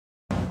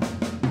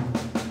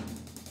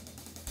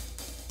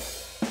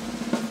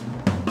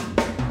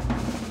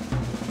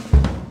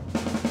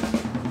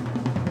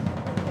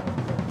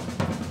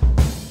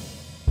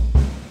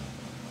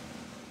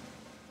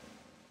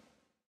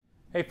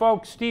Hey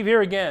folks, Steve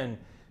here again.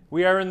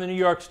 We are in the New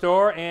York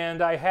store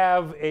and I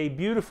have a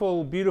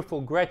beautiful,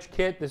 beautiful Gretsch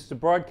kit. This is a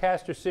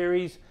Broadkaster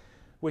series,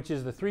 which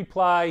is the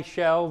 3-ply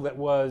shell that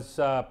was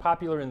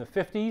popular in the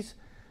 50s.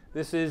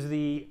 This is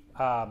the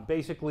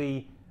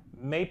basically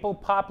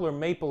poplar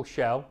maple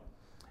shell,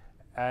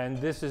 and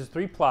this is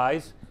 3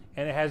 plies,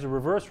 and it has a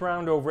reverse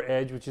round over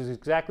edge, which is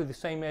exactly the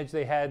same edge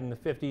they had in the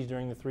 50s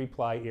during the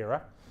 3-ply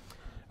era.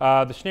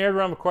 The snare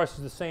drum, of course,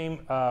 is the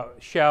same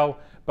shell,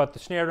 but the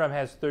snare drum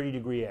has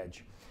 30-degree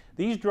edge.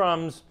 These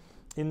drums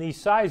in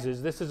these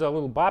sizes, this is a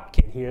little bop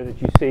kit here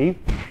that you see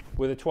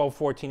with a 12,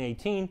 14,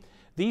 18.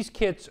 These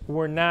kits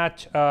were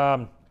not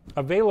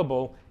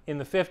available in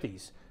the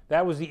 50s.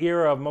 That was the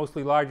era of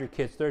mostly larger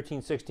kits,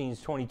 13,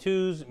 16s,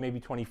 22s, maybe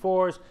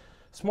 24s.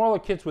 Smaller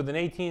kits with an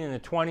 18 and a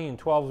 20 and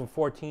 12s and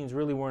 14s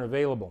really weren't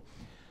available.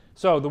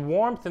 So the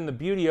warmth and the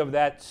beauty of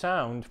that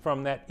sound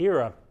from that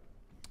era,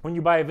 when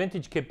you buy a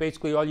vintage kit,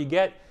 basically all you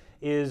get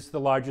is the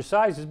larger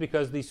sizes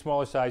because these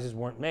smaller sizes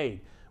weren't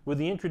made. With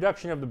the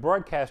introduction of the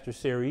Broadkaster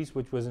series,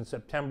 which was in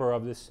September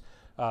of this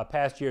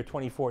past year,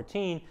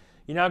 2014,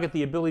 you now get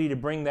the ability to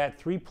bring that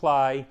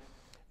 3-ply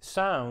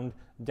sound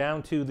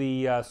down to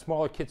the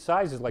smaller kit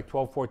sizes like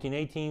 12, 14,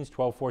 18s,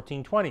 12,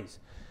 14, 20s.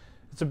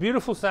 It's a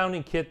beautiful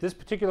sounding kit. This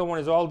particular one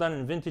is all done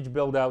in vintage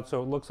build out,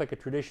 so it looks like a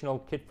traditional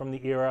kit from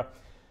the era.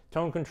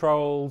 Tone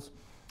controls,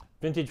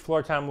 vintage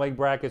floor tom leg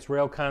brackets,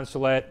 rail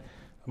consolette,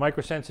 a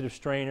microsensitive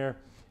strainer,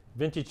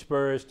 vintage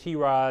spurs,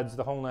 T-rods,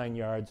 the whole 9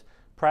 yards.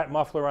 Pratt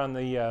muffler on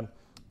the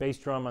bass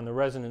drum on the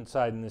resonant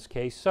side in this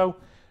case. So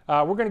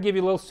we're going to give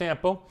you a little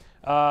sample.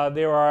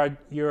 There are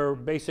your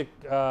basic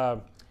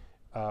Remo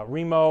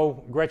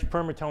Gretsch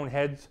Permatone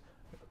heads,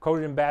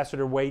 coated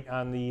ambassador weight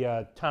on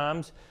the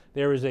toms.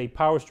 There is a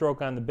power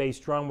stroke on the bass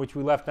drum, which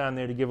we left on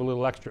there to give a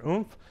little extra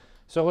oomph.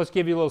 So let's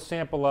give you a little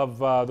sample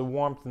of the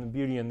warmth and the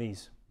beauty in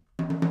these.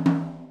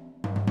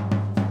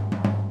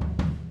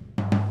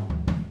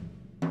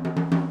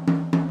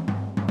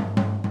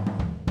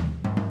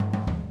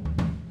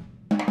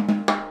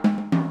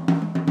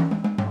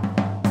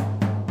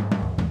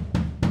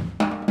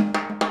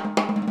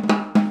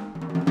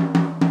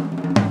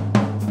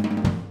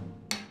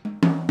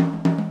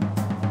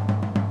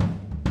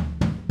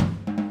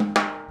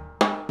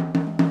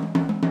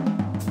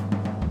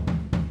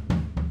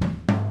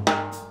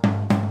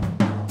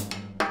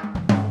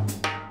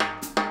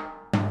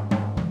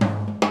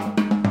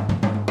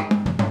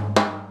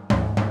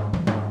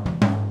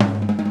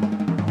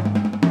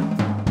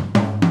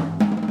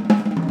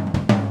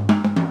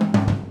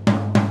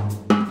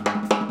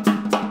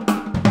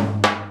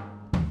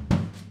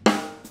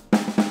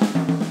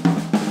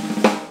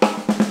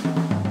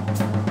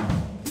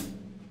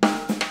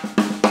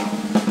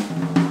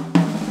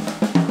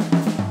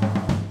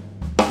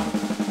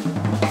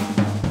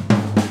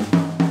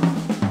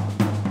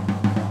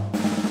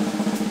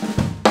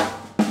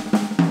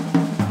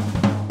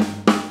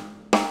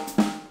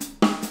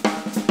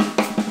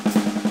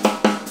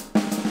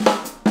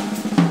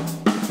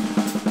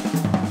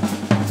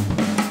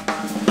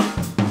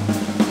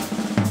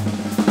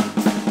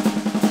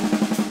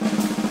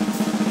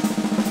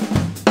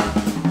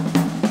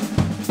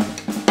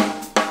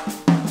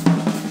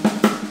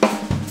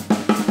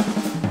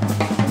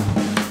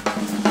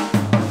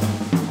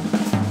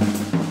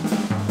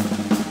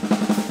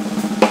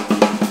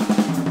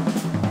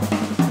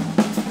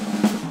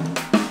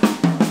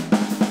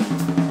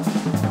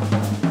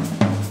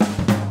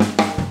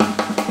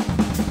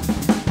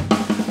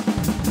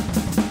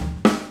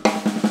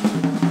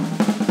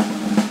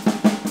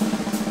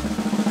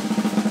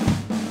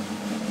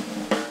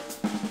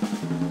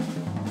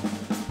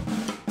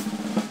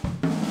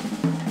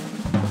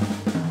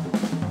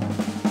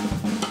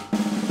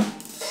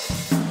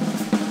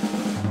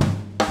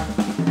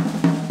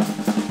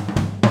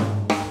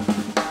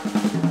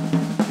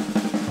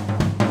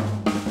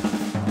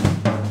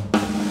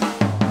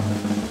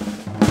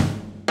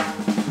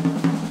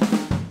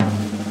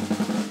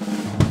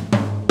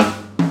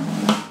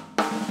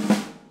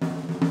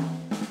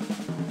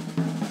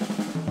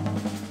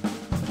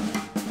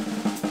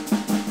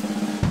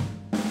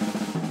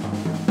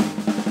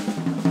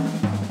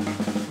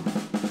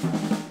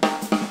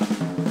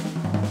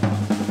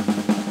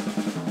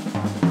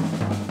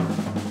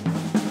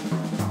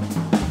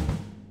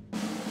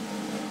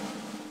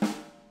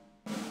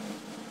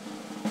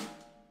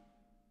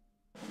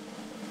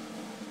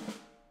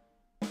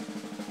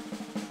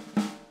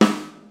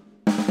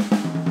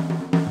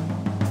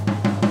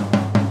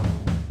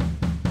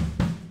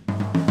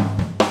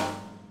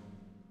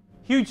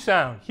 Huge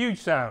sound, huge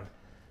sound.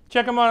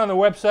 Check them out on the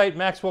website,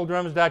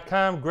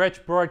 maxwelldrums.com,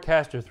 Gretsch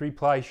Broadkaster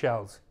 3-ply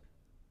shells.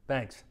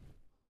 Thanks.